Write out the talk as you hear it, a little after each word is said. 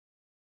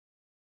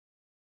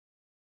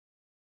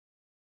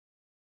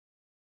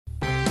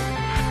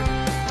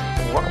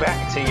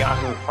Back to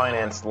Yahoo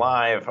Finance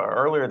Live.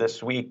 Earlier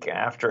this week,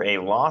 after a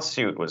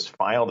lawsuit was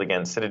filed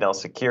against Citadel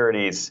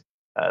Securities,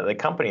 the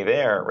company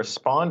there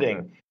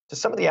responding to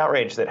some of the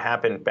outrage that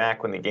happened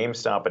back when the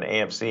GameStop and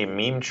AMC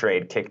meme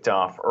trade kicked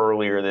off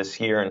earlier this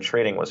year and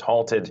trading was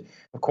halted.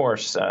 Of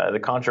course,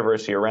 the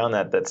controversy around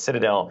that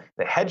Citadel,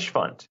 the hedge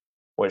fund,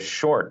 was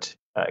short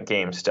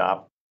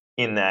GameStop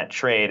in that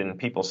trade, and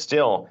people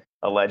still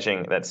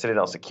alleging that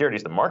Citadel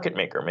Securities, the market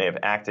maker, may have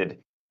acted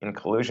in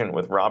collusion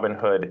with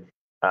Robinhood.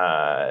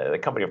 The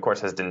company, of course,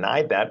 has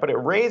denied that, but it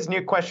raised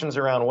new questions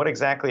around what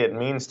exactly it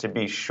means to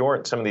be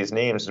short some of these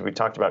names, as we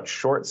talked about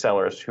short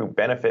sellers who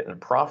benefit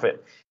and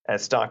profit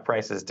as stock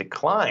prices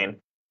decline.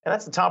 And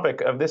that's the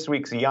topic of this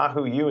week's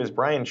Yahoo U, as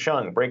Brian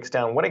Cheung breaks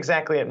down what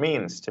exactly it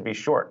means to be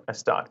short a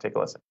stock. Take a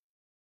listen.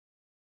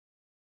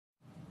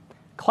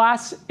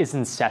 Class is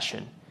in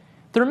session.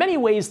 There are many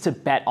ways to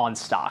bet on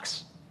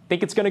stocks.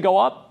 Think it's going to go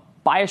up?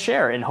 Buy a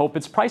share and hope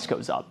its price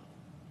goes up.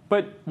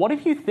 But what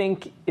if you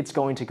think it's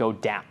going to go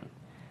down?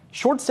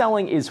 Short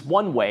selling is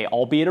one way,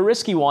 albeit a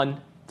risky one,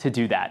 to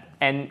do that.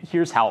 And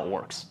here's how it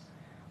works.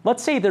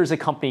 Let's say there's a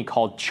company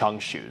called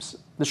Cheung Shoes.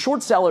 The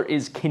short seller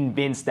is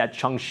convinced that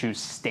Cheung Shoes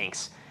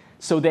stinks.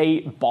 So they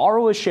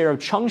borrow a share of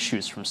Cheung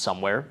Shoes from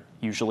somewhere,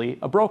 usually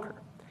a broker.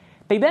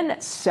 They then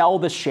sell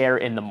the share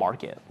in the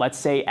market, let's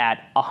say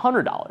at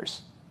 $100.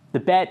 The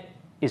bet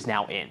is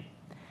now in.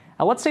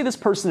 Now let's say this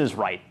person is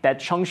right, that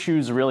Cheung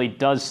Shoes really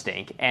does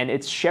stink, and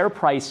its share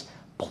price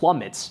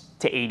plummets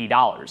to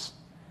 $80.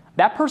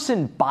 That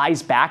person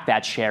buys back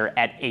that share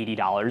at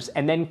 $80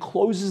 and then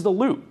closes the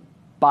loop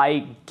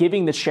by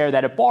giving the share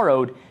that it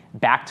borrowed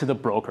back to the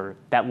broker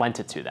that lent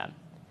it to them.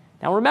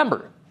 Now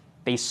remember,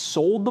 they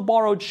sold the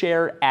borrowed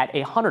share at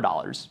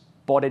 $100,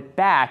 bought it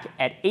back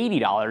at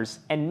 $80,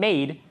 and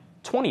made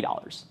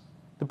 $20.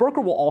 The broker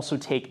will also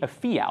take a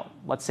fee out.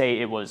 Let's say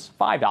it was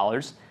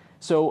 $5,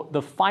 so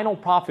the final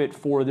profit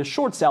for the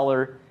short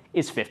seller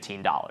is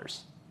 $15.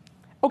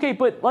 Okay,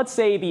 but let's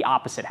say the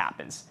opposite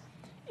happens.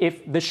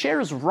 If the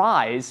shares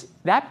rise,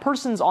 that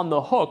person's on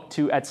the hook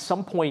to at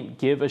some point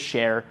give a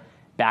share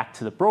back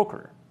to the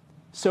broker.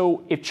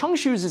 So if Cheung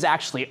Shoes is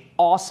actually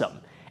awesome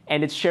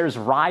and its shares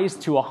rise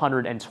to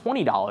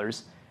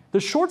 $120, the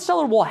short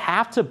seller will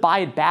have to buy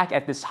it back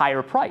at this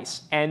higher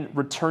price and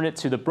return it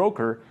to the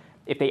broker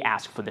if they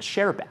ask for the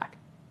share back.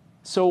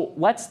 So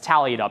let's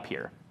tally it up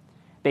here.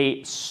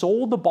 They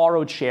sold the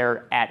borrowed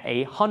share at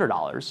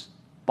 $100,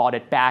 bought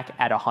it back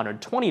at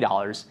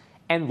 $120,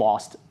 and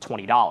lost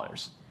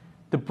 $20.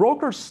 The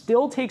broker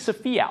still takes a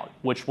fee out,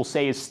 which we'll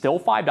say is still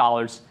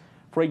 $5,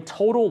 for a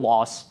total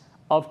loss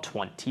of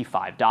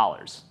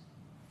 $25.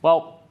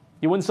 Well,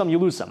 you win some, you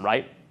lose some,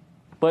 right?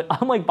 But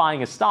unlike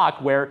buying a stock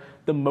where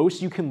the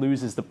most you can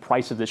lose is the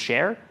price of the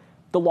share,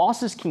 the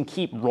losses can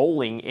keep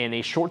rolling in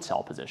a short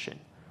sell position.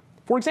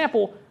 For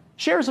example,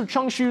 shares of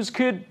Cheung Shoes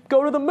could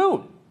go to the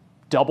moon,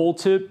 double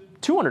to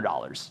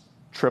 $200,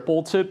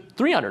 triple to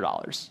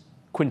 $300,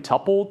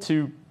 quintuple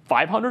to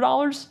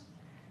 $500.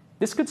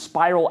 This could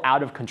spiral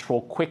out of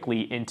control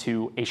quickly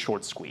into a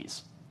short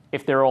squeeze.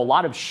 If there are a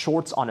lot of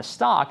shorts on a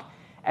stock,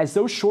 as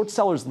those short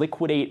sellers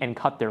liquidate and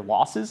cut their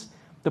losses,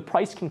 the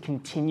price can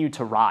continue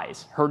to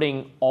rise,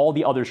 hurting all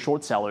the other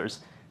short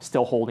sellers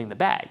still holding the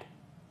bag.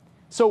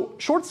 So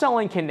short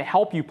selling can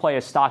help you play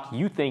a stock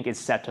you think is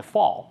set to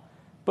fall,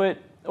 but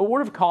a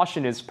word of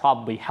caution is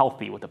probably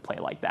healthy with a play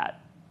like that.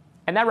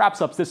 And that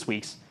wraps up this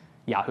week's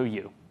Yahoo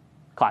U.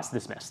 Class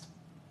dismissed.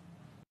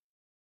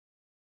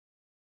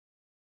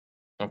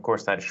 Of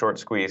course, that short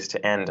squeeze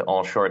to end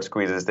all short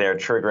squeezes there,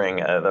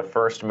 triggering the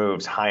first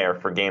moves higher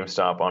for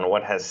GameStop on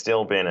what has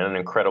still been an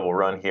incredible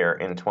run here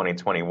in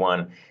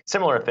 2021.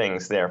 Similar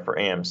things there for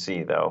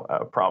AMC,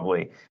 though,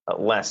 probably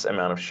less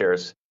amount of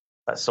shares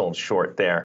sold short there.